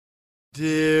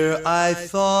Dear, I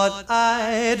thought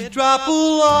I'd drop a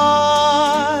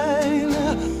line.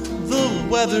 The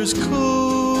weather's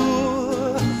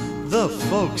cool, the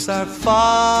folks are fine.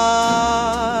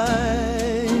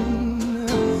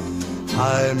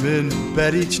 I'm in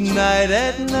bed each night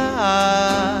at 9.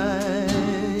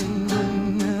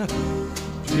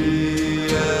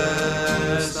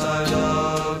 P.S. I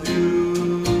love you.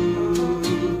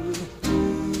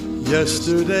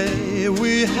 Yesterday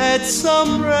we had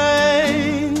some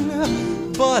rain,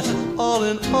 but all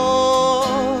in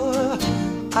all,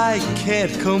 I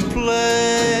can't complain.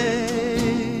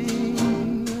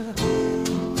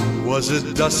 Was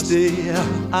it dusty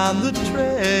on the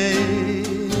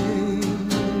train?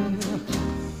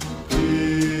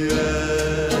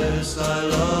 P.S. I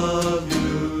love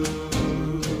you.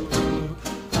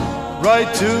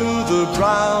 Write to the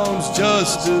Browns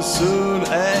just as soon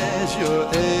as you're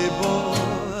able.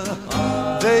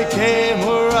 They came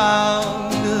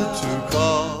around to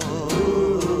call.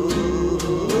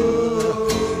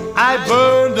 I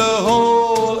burned a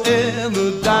hole in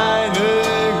the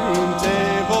dining room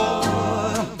table.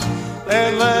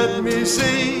 And let me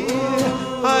see,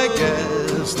 I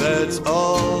guess that's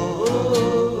all.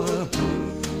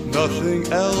 Nothing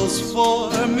else for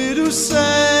me to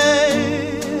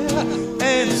say,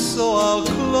 and so I'll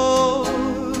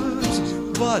close.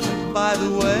 But by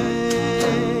the way,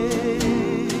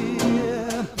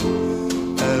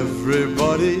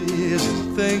 everybody's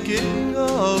thinking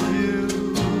of you.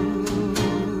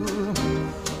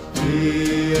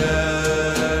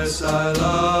 P.S. I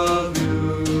love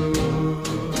you.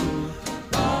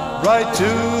 Write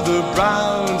to the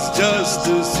Browns just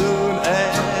as soon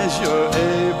as you're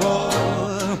able.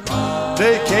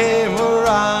 They came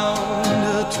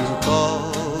around to call.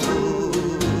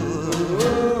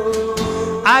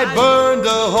 I burned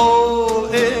a hole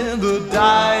in the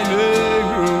dining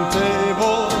room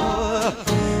table.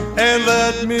 And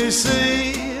let me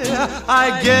see,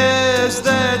 I guess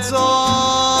that's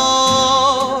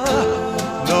all.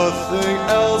 Nothing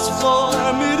else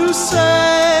for me to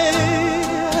say,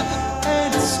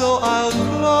 and so I'll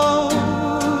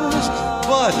close.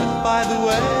 But by the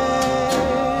way,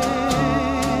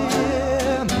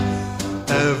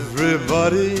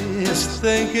 everybody's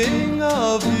thinking